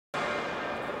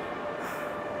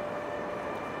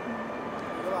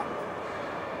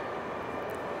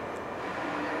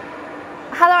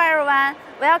everyone,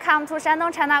 welcome to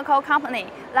Shandong China Coal Company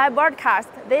live broadcast.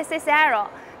 This is Arrow.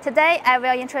 Today I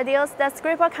will introduce the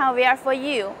scraper conveyor for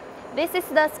you. This is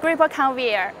the scraper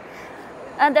conveyor.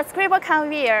 The scraper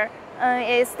conveyor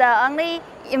is the only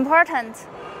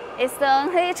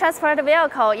transport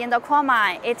vehicle in the coal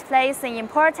mine. It plays an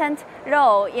important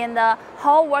role in the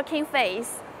whole working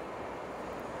phase.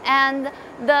 And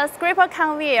the scraper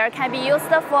conveyor can be used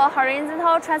for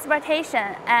horizontal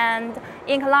transportation and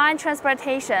inclined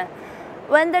transportation.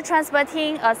 When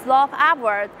transporting a slope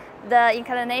upward, the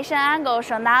inclination angle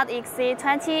shall not exceed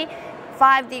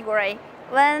 25 degrees.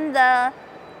 When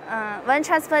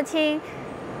transporting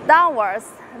downwards,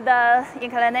 the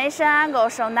inclination angle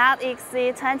shall not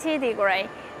exceed 20 degrees.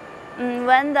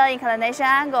 When the inclination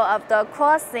angle of the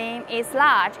coal seam is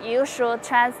large, you should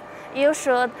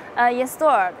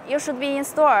be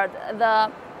installed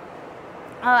the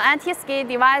anti-skid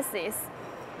devices.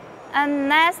 And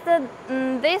next,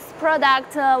 this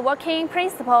product working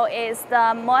principle is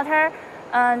the motor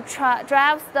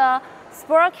drives the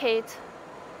sprocket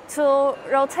to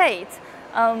rotate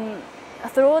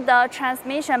through the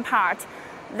transmission part.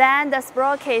 Then the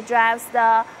sprocket drives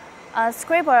the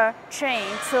scraper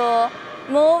train to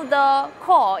move the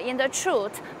coal in the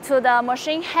chute to the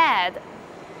machine head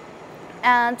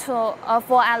and for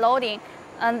unloading.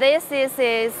 And this is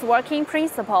its working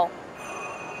principle.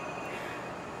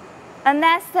 And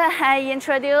next, I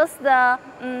introduce the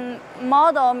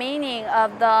model meaning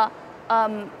of the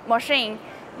machine.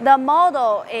 The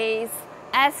model is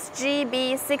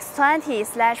SGB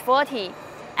 620/40.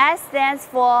 S stands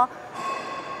for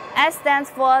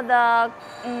the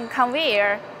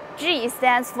conveyor. G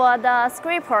stands for the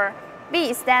scraper.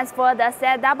 B stands for the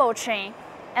set double train.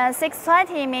 And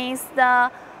 620 means the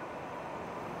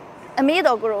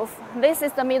middle groove. This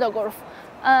is the middle groove.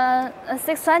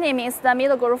 620 means the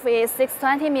middle groove is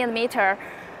 620 millimeter.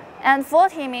 And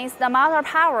 40 means the motor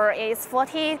power is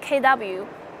 40 kW.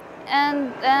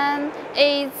 And then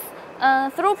its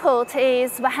throughput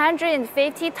is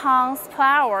 150 tons per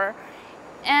hour.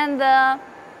 And the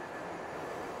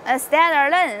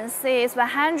standard length is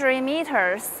 100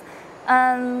 meters.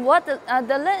 What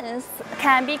the length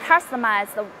can be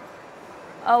customized.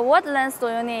 What length do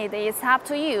you need is up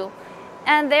to you.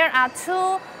 And there are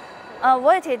two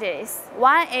voltages.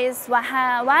 One is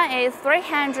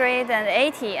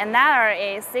 380, another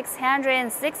is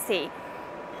 660.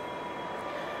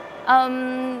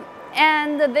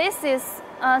 And this is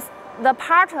the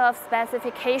part of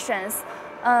specifications.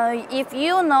 If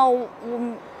you know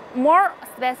more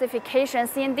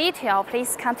specifications in detail,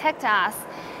 please contact us.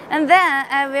 And then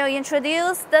I will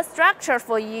introduce the structure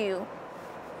for you.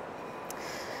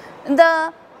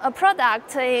 The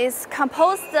product is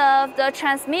composed of the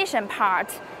transmission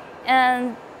part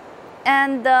and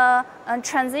the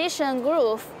transition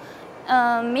groove,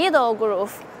 middle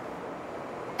groove,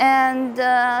 and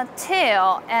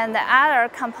tail and other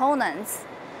components.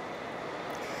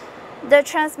 The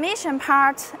transmission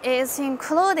part is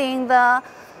including the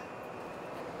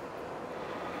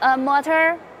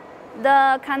motor,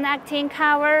 the connecting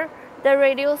cover, the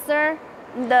reducer,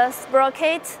 the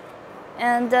sprocket,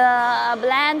 and the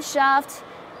blend shaft,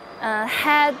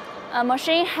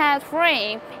 machine head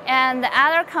frame, and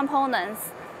other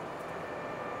components.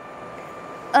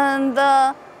 And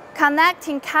the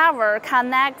connecting cover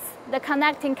connects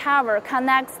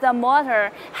the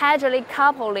motor, hydraulic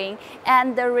coupling,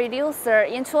 and the reducer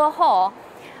into a hole.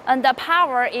 And the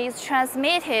power is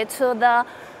transmitted to the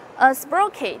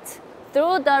sprocket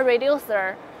through the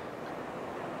reducer.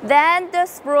 Then the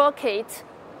sprocket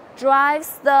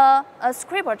drives the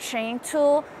scraper train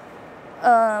to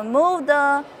move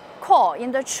the coal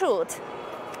in the chute.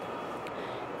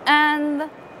 And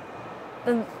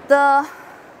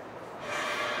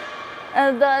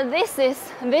this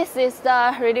is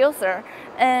the reducer.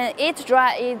 It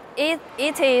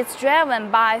is driven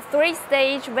by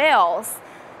 3-stage valves,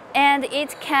 and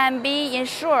it can be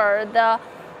ensured the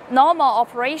normal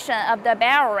operation of the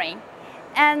bearing.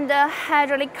 And the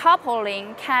hydraulic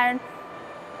coupling can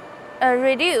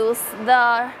reduce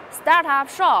the startup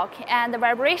shock and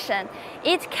vibration.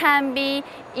 It can be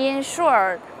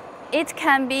ensured. It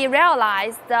can be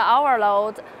realized the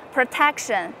overload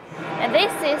protection. And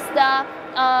this is the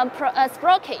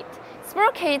sprocket.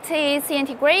 Sprocket is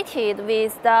integrated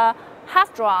with the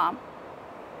half drum.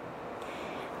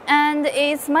 And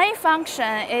its main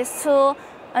function is to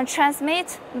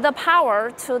transmit the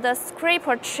power to the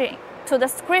scraper train.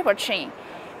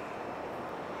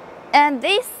 And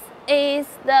this is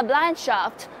the blind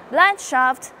shaft. Blind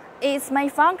shaft, its main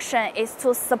function is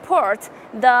to support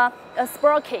the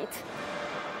sprocket.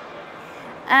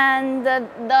 And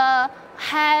the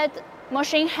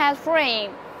machine head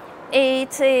frame.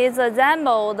 It is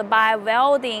assembled by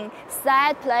welding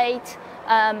side plate,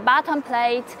 bottom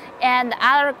plate, and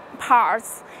other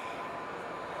parts.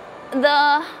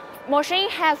 The machine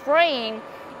head frame,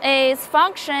 its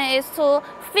function is to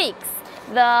fix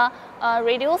the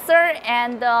reducer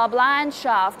and the blind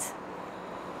shaft.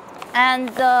 And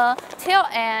the tail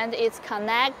end is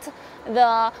connect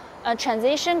the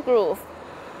transition groove.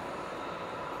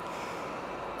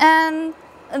 And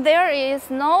there is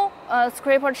no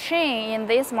scraper chain in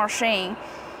this machine,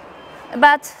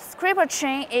 but scraper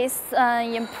chain is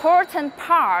an important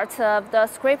part of the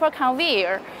scraper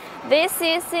conveyor. This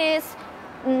is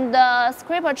the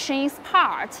scraper chain's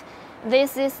part.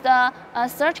 This is the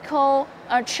vertical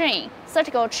chain.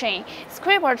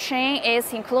 Scraper chain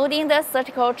is including the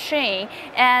vertical chain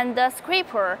and the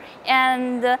scraper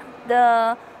and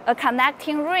the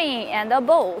connecting ring and the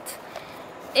bolt.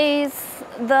 Is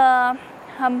the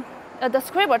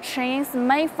scraper chain's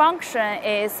main function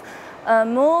is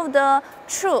move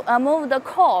the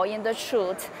coil in the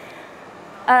chute.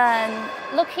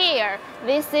 Look here,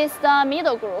 this is the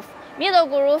middle groove. Middle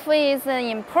groove is an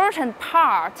important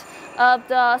part of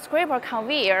the scraper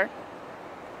conveyor.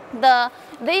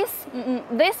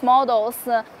 This model's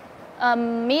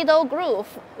middle groove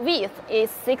width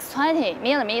is 620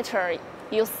 millimeters,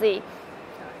 you see.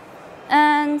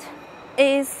 And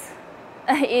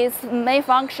its main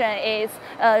function is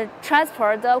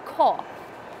transfer the coil.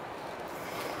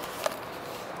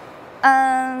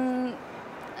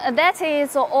 That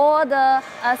is all the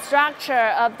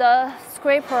structure of the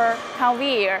scraper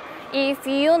conveyor. If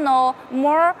you know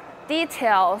more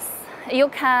details, you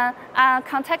can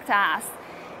contact us.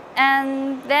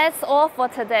 And that's all for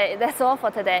today.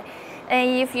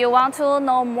 And if you want to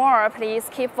know more, please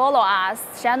keep follow us,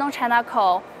 Shandong China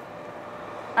Co.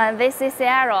 This is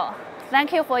Shearer.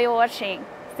 Thank you for your watching.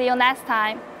 See you next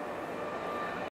time.